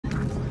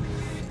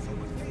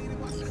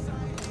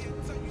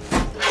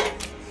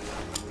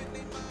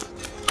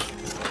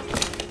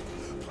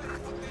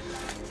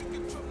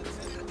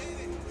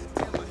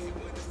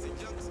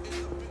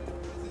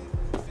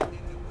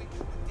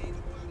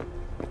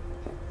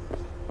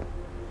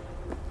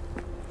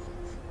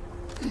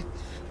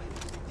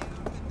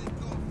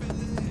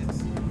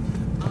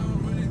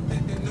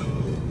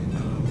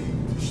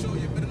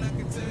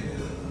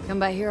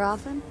by here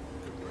often?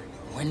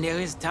 When there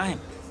is time.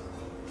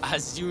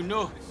 As you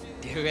know,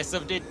 the rest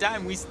of the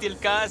time we steal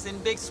cars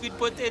and bake sweet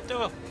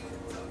potato.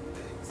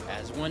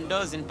 As one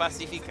does in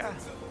Pacifica.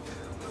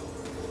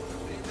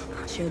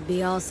 Should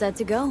be all set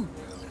to go.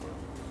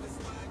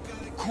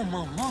 Come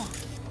on, Mom.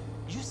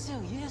 You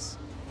serious?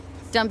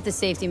 Dumped the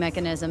safety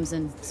mechanisms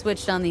and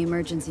switched on the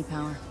emergency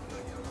power.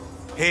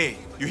 Hey,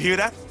 you hear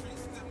that?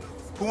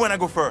 Who wanna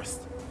go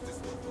first?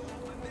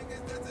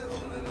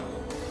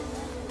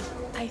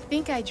 I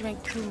think I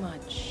drank too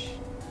much.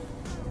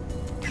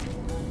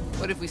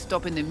 What if we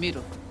stop in the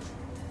middle?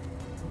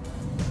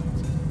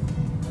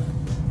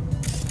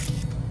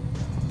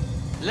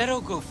 Let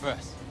her go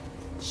first.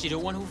 She the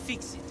one who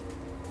fixed it.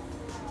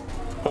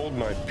 Hold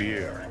my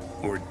beer.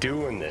 We're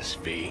doing this,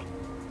 V.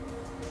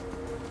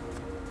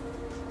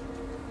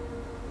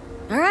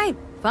 All right,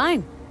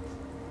 fine.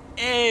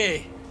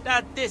 Hey,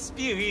 that's the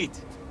spirit.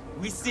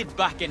 We sit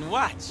back and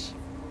watch.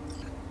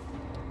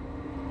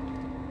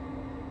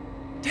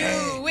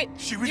 Hey,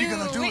 she really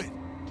gonna do it.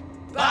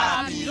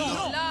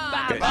 Babylon!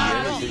 Bet you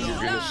anything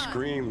you're gonna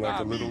scream like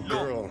a little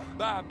girl.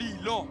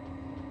 Babylon!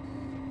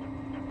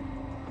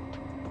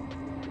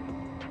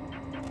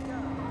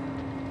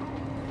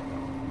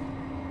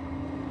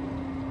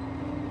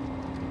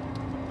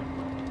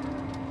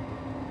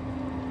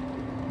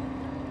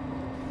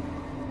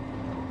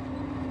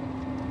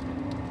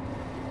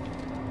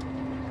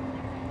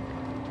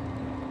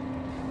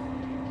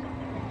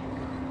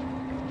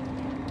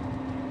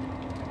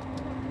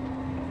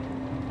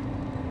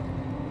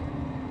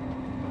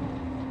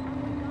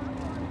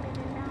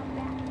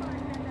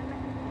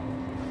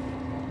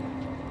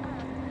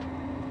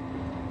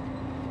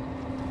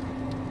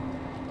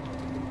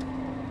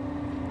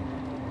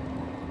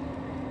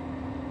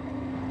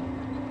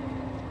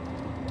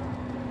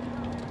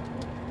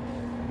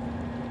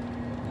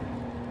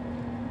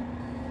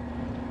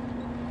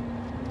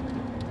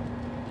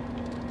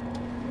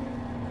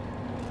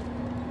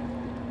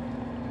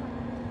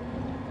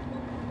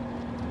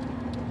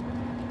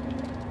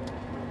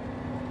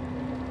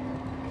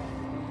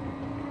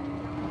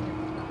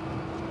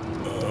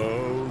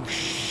 Oh,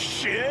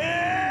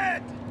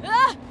 shit!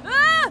 Ah!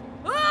 Ah!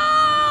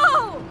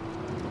 Oh!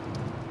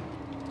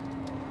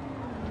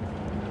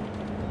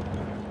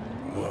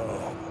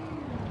 Whoa.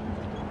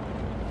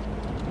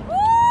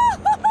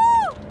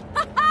 Woo-hoo-hoo!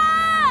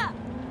 Ha-ha!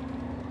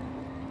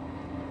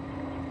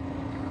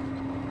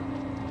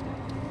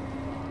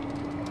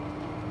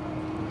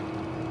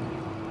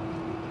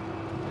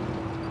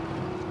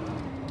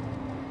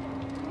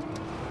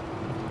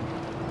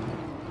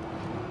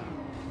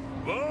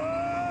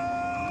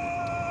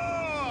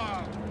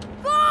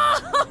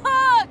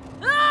 Fuck!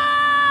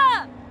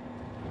 Ah!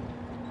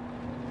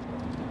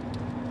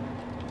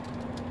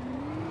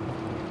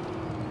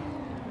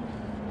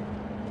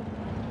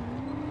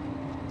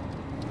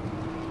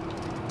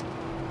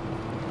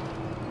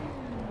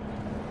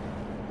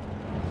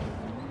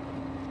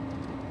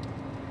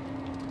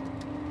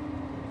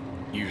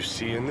 You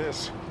seeing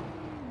this?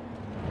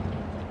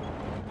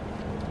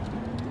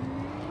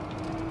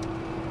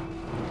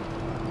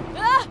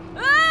 Ah!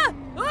 Ah!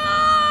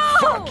 Oh!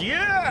 Fuck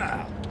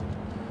yeah!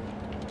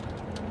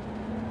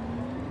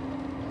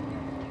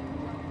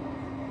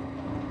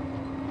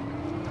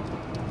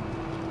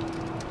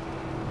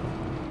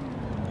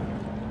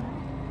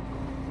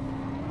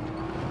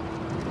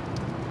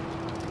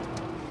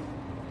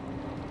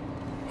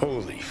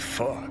 Holy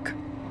fuck.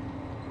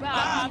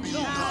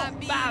 Babylon!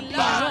 Babylon!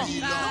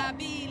 Babylon!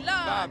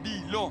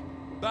 Babylon!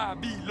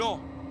 Babylon!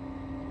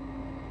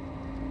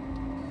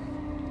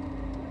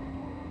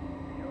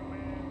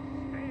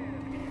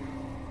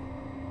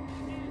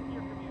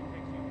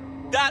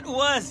 That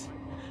was...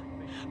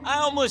 I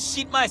almost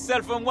shit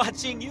myself from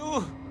watching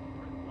you.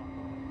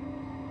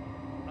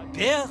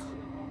 Bill?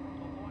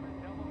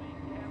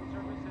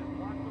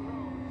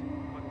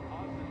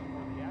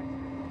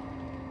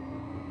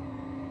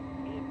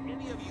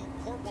 Any of you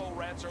corpo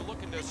rats are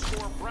looking to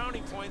score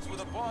brownie points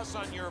with a boss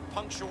on your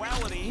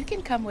punctuality. You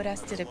can come with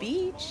us to the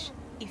beach,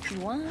 if you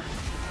want.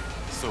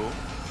 So,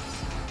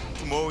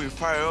 tomorrow we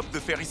fire up the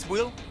Ferris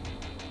wheel?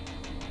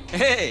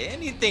 Hey,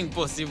 anything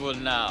possible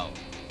now.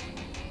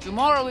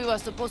 Tomorrow we were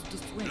supposed to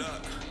swim.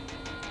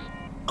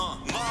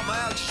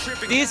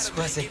 This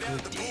was a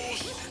good day.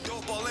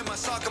 In my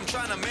sock, I'm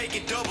trying to make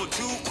it double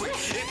too quick.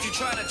 If you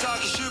trying to talk,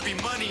 it should be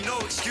money, no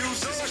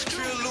excuses.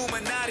 True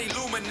Illuminati,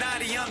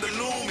 I'm the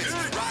loon.